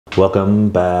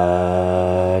Welcome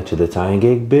back to the Tie and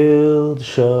Gig Build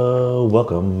Show.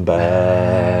 Welcome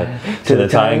back to the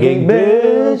Tie and Gig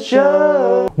Build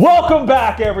Show. Welcome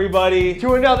back, everybody,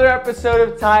 to another episode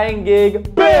of Tie and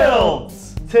Gig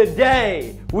Builds.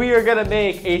 Today, we are gonna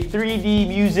make a 3D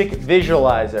music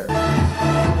visualizer.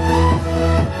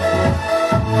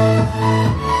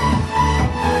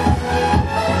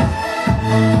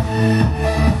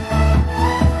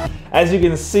 As you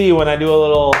can see, when I do a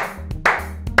little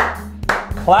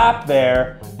clap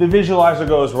there, the visualizer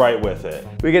goes right with it.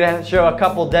 We're gonna show a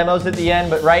couple demos at the end,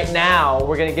 but right now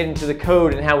we're gonna get into the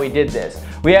code and how we did this.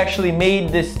 We actually made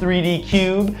this 3D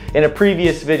cube in a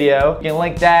previous video. You can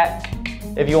link that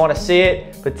if you wanna see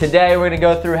it, but today we're gonna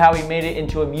go through how we made it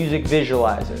into a music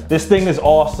visualizer. This thing is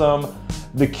awesome.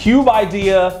 The cube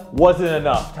idea wasn't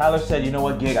enough. Tyler said, you know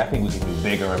what, Gig, I think we can do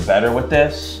bigger and better with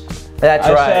this. That's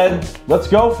right. I said, let's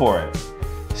go for it.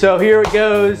 So here it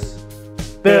goes.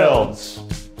 Builds.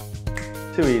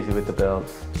 Too easy with the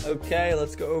builds. Okay,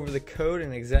 let's go over the code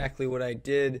and exactly what I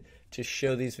did to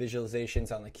show these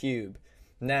visualizations on the cube.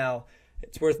 Now,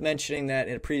 it's worth mentioning that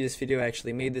in a previous video I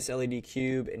actually made this LED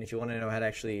cube, and if you want to know how to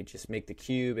actually just make the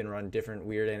cube and run different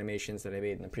weird animations that I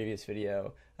made in the previous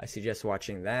video, I suggest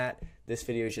watching that. This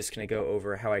video is just going to go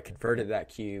over how I converted that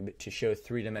cube to show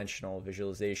three-dimensional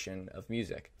visualization of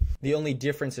music. The only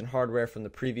difference in hardware from the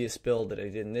previous build that I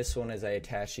did in this one is I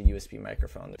attached a USB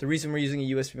microphone. The reason we're using a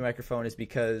USB microphone is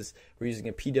because we're using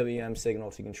a PWM signal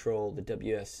to control the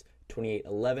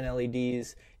WS2811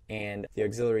 LEDs, and the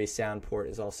auxiliary sound port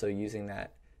is also using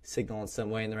that signal in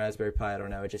some way in the Raspberry Pi. I don't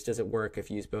know, it just doesn't work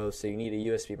if you use both, so you need a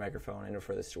USB microphone in order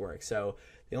for this to work. So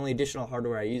the only additional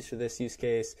hardware I use for this use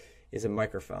case is a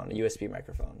microphone, a USB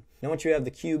microphone. Now once you have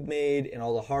the cube made and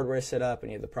all the hardware set up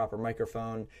and you have the proper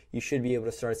microphone, you should be able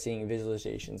to start seeing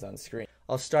visualizations on screen.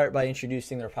 I'll start by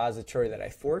introducing the repository that I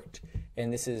forked,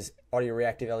 and this is Audio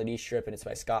Reactive LED Strip, and it's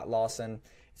by Scott Lawson.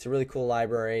 It's a really cool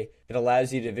library. It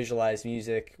allows you to visualize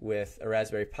music with a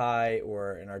Raspberry Pi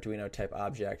or an Arduino type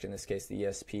object, in this case the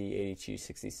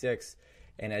ESP8266.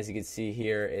 And as you can see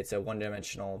here, it's a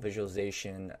one-dimensional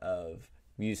visualization of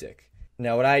music.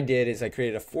 Now what I did is I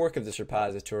created a fork of this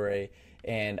repository,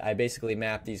 and I basically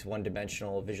mapped these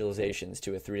one-dimensional visualizations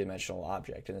to a three-dimensional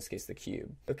object, in this case the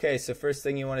cube. Okay, so first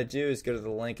thing you want to do is go to the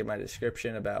link in my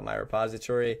description about my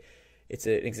repository. It's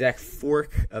an exact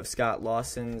fork of Scott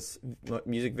Lawson's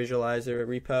music visualizer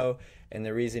repo, and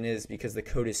the reason is because the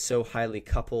code is so highly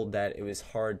coupled that it was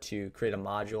hard to create a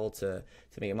module to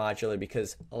make it modular,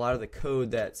 because a lot of the code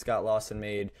that Scott Lawson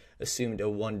made assumed a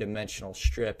one-dimensional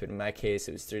strip. In my case,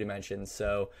 it was 3 dimensions,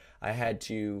 so I had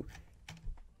to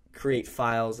create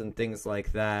files and things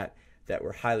like that that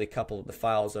were highly coupled with the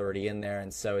files already in there,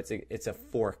 and so it's a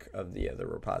fork of the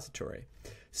repository.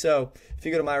 So if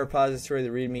you go to my repository, the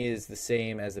README is the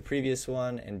same as the previous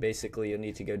one, and basically you'll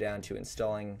need to go down to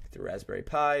installing the Raspberry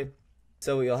Pi.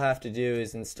 So what you'll have to do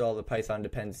is install the Python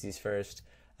dependencies first.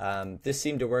 This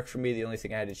seemed to work for me. The only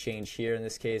thing I had to change here in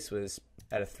this case was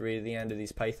add a 3 to the end of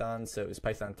these Pythons. So it was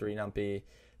Python 3 NumPy,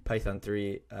 Python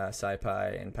 3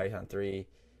 SciPy, and Python 3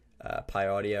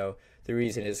 PyAudio. The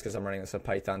reason is because I'm running this on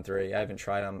Python 3. I haven't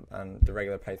tried on the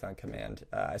regular Python command.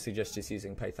 I suggest just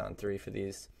using Python 3 for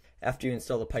these. After you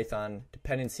install the Python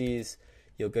dependencies,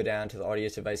 you'll go down to the audio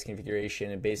device configuration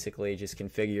and basically just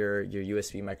configure your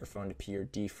USB microphone to be your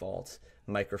default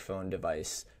microphone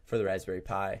device for the Raspberry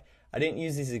Pi. I didn't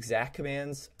use these exact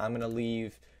commands. I'm going to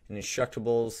leave an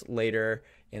Instructables later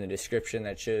in the description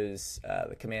that shows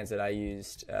the commands that I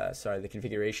used, the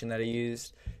configuration that I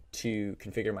used to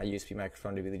configure my USB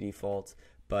microphone to be the default.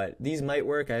 But these might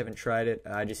work. I haven't tried it.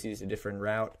 I just used a different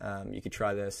route. You could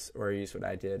try this or use what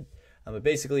I did. But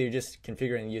basically, you're just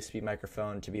configuring the USB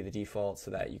microphone to be the default so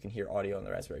that you can hear audio on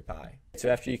the Raspberry Pi. So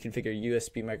after you configure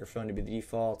USB microphone to be the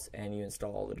default and you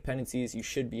install all the dependencies, you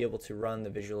should be able to run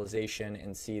the visualization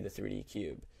and see the 3D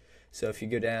cube. So if you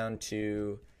go down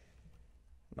to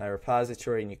my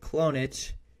repository and you clone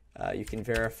it, you can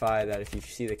verify that if you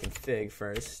see the config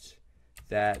first,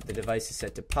 that the device is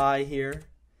set to Pi here.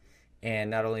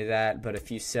 And not only that, but a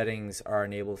few settings are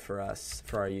enabled for us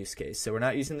for our use case. So we're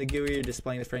not using the GUI or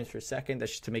displaying the frames per second.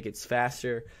 That's just to make it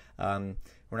faster.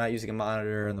 We're not using a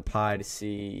monitor on the Pi to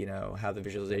see, how the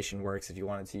visualization works. If you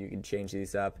wanted to, you can change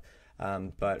these up.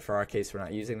 But for our case, we're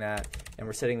not using that. And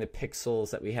we're setting the pixels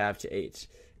that we have to 8.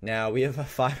 Now we have a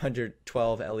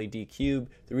 512 LED cube.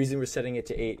 The reason we're setting it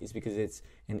to 8 is because it's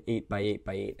an 8 by 8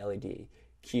 by 8 LED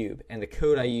cube. And the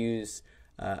code I use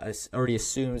already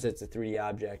assumes it's a 3D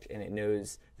object, and it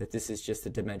knows that this is just the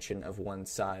dimension of one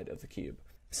side of the cube.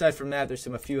 Aside from that, there's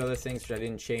a few other things which I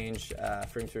didn't change.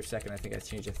 Frames per second, I think I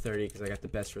changed to 30 because I got the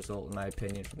best result in my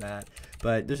opinion from that.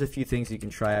 But there's a few things you can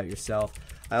try out yourself.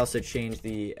 I also changed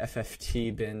the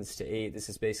FFT bins to 8. This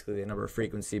is basically the number of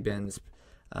frequency bins.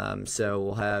 So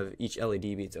we'll have each LED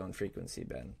be its own frequency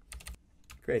bin.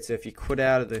 Great, so if you quit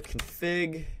out of the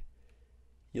config,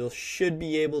 you should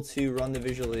be able to run the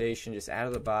visualization just out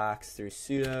of the box through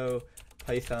sudo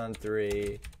python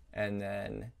 3 and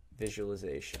then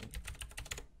visualization.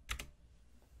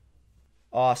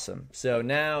 Awesome. So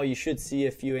now you should see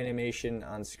a few animation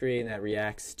on screen that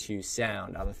reacts to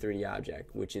sound on the 3D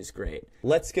object, which is great.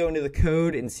 Let's go into the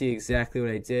code and see exactly what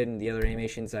I did and the other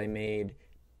animations I made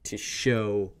to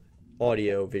show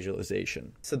audio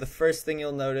visualization. So the first thing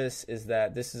you'll notice is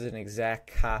that this is an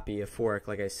exact copy of fork,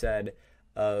 like I said,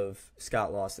 of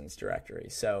Scott Lawson's directory.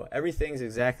 So everything's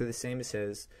exactly the same as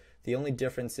his. The only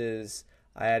difference is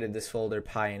I added this folder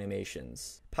Pi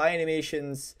Animations. Pi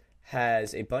Animations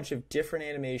has a bunch of different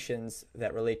animations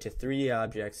that relate to 3D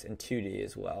objects and 2D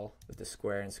as well, with the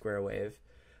square and square wave.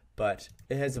 But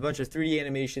it has a bunch of 3D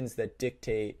animations that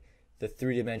dictate the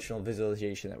three-dimensional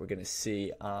visualization that we're going to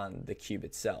see on the cube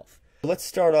itself. Let's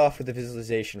start off with the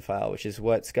visualization file, which is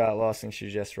what Scott Lawson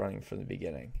suggests running from the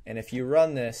beginning. And if you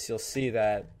run this, you'll see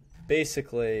that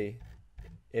basically,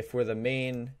 if we're the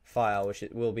main file, which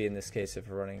it will be in this case if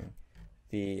we're running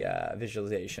the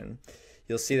visualization,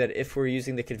 you'll see that if we're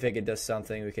using the config, it does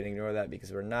something. We can ignore that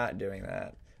because we're not doing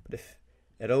that. But if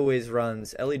it always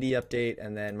runs LED update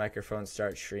and then microphone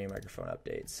start stream, microphone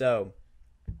update. So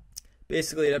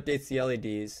basically it updates the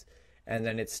LEDs and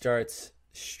then it starts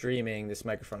streaming this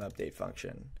microphone update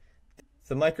function.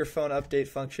 The microphone update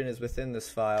function is within this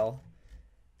file,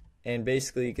 and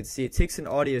basically you can see it takes an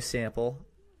audio sample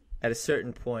at a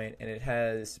certain point and it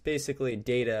has basically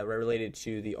data related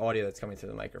to the audio that's coming through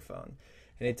the microphone.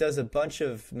 And it does a bunch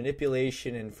of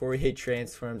manipulation and Fourier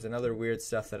transforms and other weird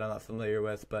stuff that I'm not familiar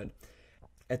with, but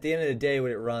at the end of the day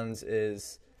what it runs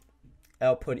is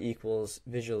output equals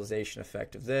visualization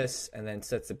effect of this, and then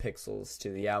sets the pixels to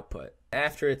the output.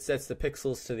 After it sets the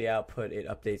pixels to the output, it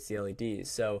updates the LEDs.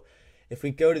 So if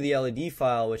we go to the LED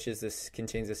file, which is this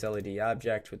contains this LED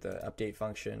object with the update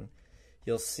function,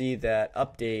 you'll see that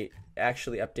update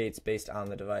actually updates based on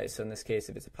the device. So in this case,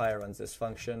 if it's a Pi, it runs this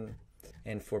function.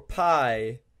 And for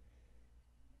Pi,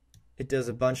 it does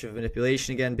a bunch of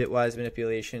manipulation, again, bitwise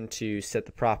manipulation to set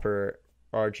the proper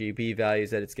RGB values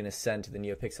that it's going to send to the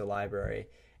NeoPixel library.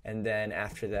 And then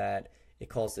after that, it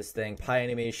calls this thing Pi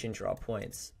Animation Draw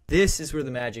Points. This is where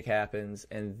the magic happens,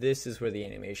 and this is where the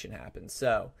animation happens.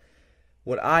 So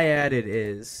what I added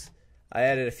is, I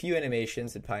added a few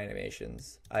animations in Pi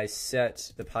Animations. I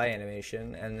set the Pi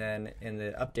animation, and then in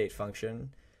the update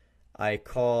function, I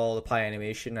call the Pi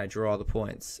animation, I draw the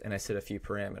points, and I set a few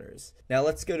parameters. Now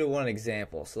let's go to one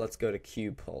example. So let's go to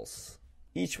Cube Pulse.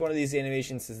 Each one of these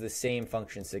animations is the same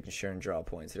function signature and draw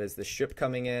points. It has the strip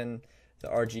coming in, the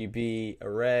RGB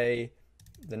array,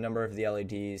 the number of the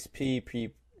LEDs,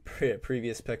 previous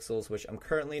pixels, which I'm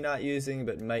currently not using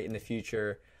but might in the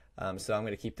future, so I'm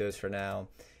going to keep those for now.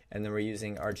 And then we're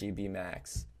using RGB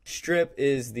max. Strip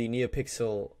is the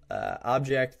NeoPixel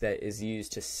object that is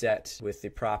used to set with the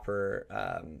proper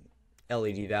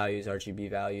LED values, RGB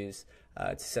values,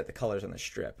 to set the colors on the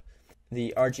strip.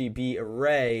 The RGB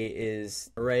array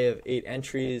is an array of 8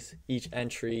 entries. Each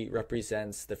entry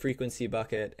represents the frequency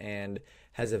bucket and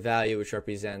has a value which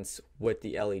represents what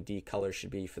the LED color should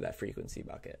be for that frequency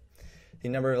bucket. The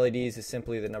number of LEDs is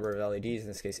simply the number of LEDs, in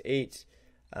this case 8.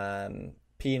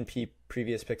 P and P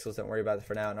previous pixels, don't worry about it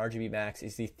for now. And RGB max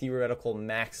is the theoretical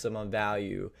maximum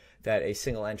value that a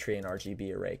single entry in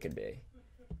RGB array could be.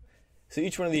 So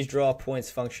each one of these draw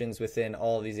points functions within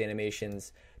all of these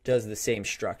animations does the same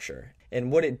structure.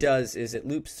 And what it does is it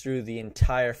loops through the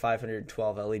entire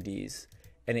 512 LEDs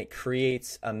and it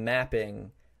creates a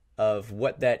mapping of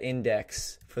what that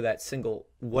index for that single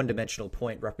one-dimensional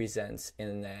point represents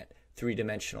in that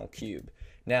three-dimensional cube.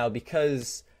 Now,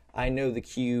 because I know the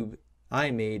cube I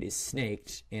made is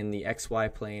snaked in the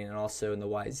XY plane and also in the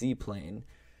YZ plane,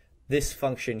 this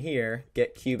function here,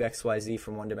 get cube XYZ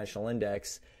from one-dimensional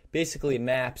index, basically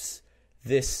maps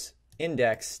this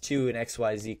index to an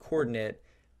XYZ coordinate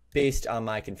based on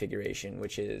my configuration,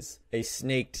 which is a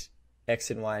snaked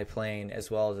X and Y plane as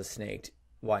well as a snaked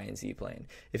Y and Z plane.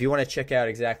 If you want to check out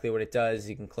exactly what it does,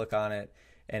 you can click on it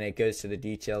and it goes to the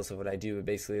details of what I do, but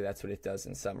basically that's what it does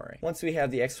in summary. Once we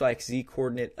have the XYZ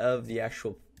coordinate of the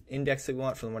actual index that we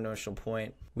want from the one-dimensional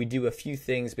point, we do a few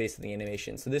things based on the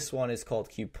animation. So this one is called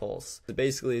Cube Pulse. So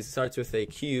basically it starts with a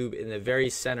cube in the very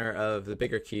center of the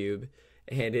bigger cube,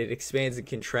 and it expands and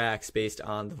contracts based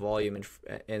on the volume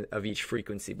of each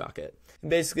frequency bucket. And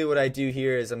basically what I do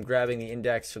here is I'm grabbing the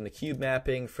index from the cube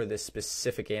mapping for this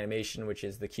specific animation, which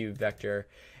is the cube vector,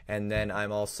 and then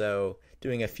I'm also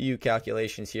doing a few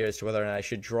calculations here as to whether or not I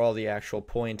should draw the actual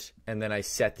point, and then I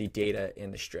set the data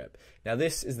in the strip. Now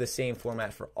this is the same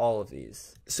format for all of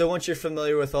these. So once you're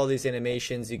familiar with all these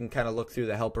animations, you can kind of look through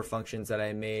the helper functions that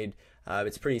I made.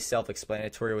 It's pretty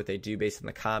self-explanatory what they do based on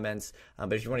the comments,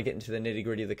 but if you want to get into the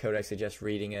nitty-gritty of the code, I suggest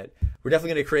reading it. We're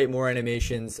definitely going to create more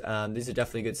animations. These are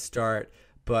definitely a good start,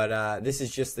 but this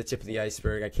is just the tip of the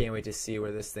iceberg. I can't wait to see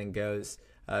where this thing goes.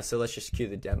 So let's just cue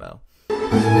the demo.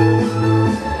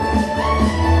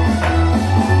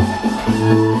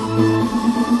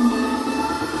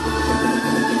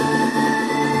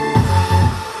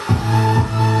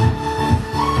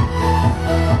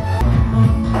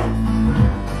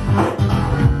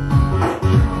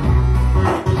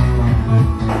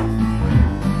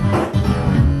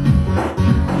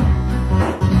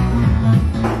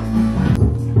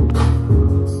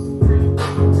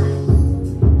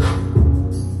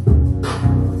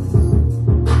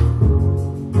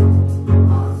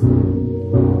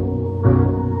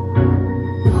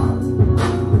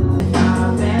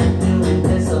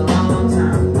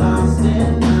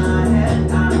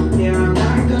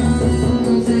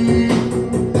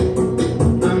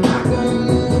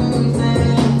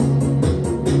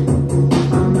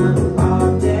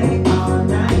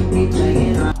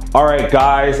 All right,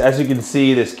 guys, as you can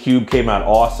see, this cube came out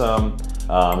awesome.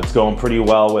 It's going pretty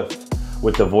well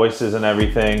with the voices and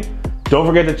everything. Don't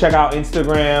forget to check out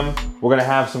Instagram. We're gonna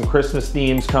have some Christmas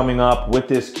themes coming up with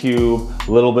this cube.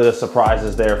 A little bit of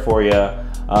surprises there for you.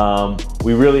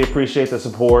 We really appreciate the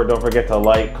support. Don't forget to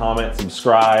like, comment,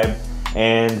 subscribe,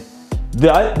 and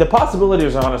the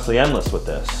possibilities are honestly endless with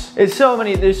this. There's so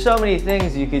many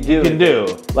things you could do.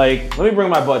 Like, let me bring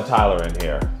my bud Tyler in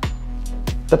here.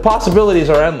 The possibilities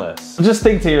are endless. Just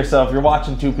think to yourself, you're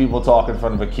watching two people talk in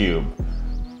front of a cube.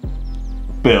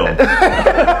 Build.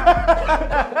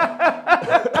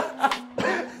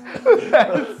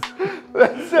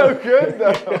 That's so good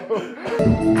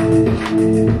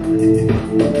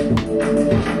though.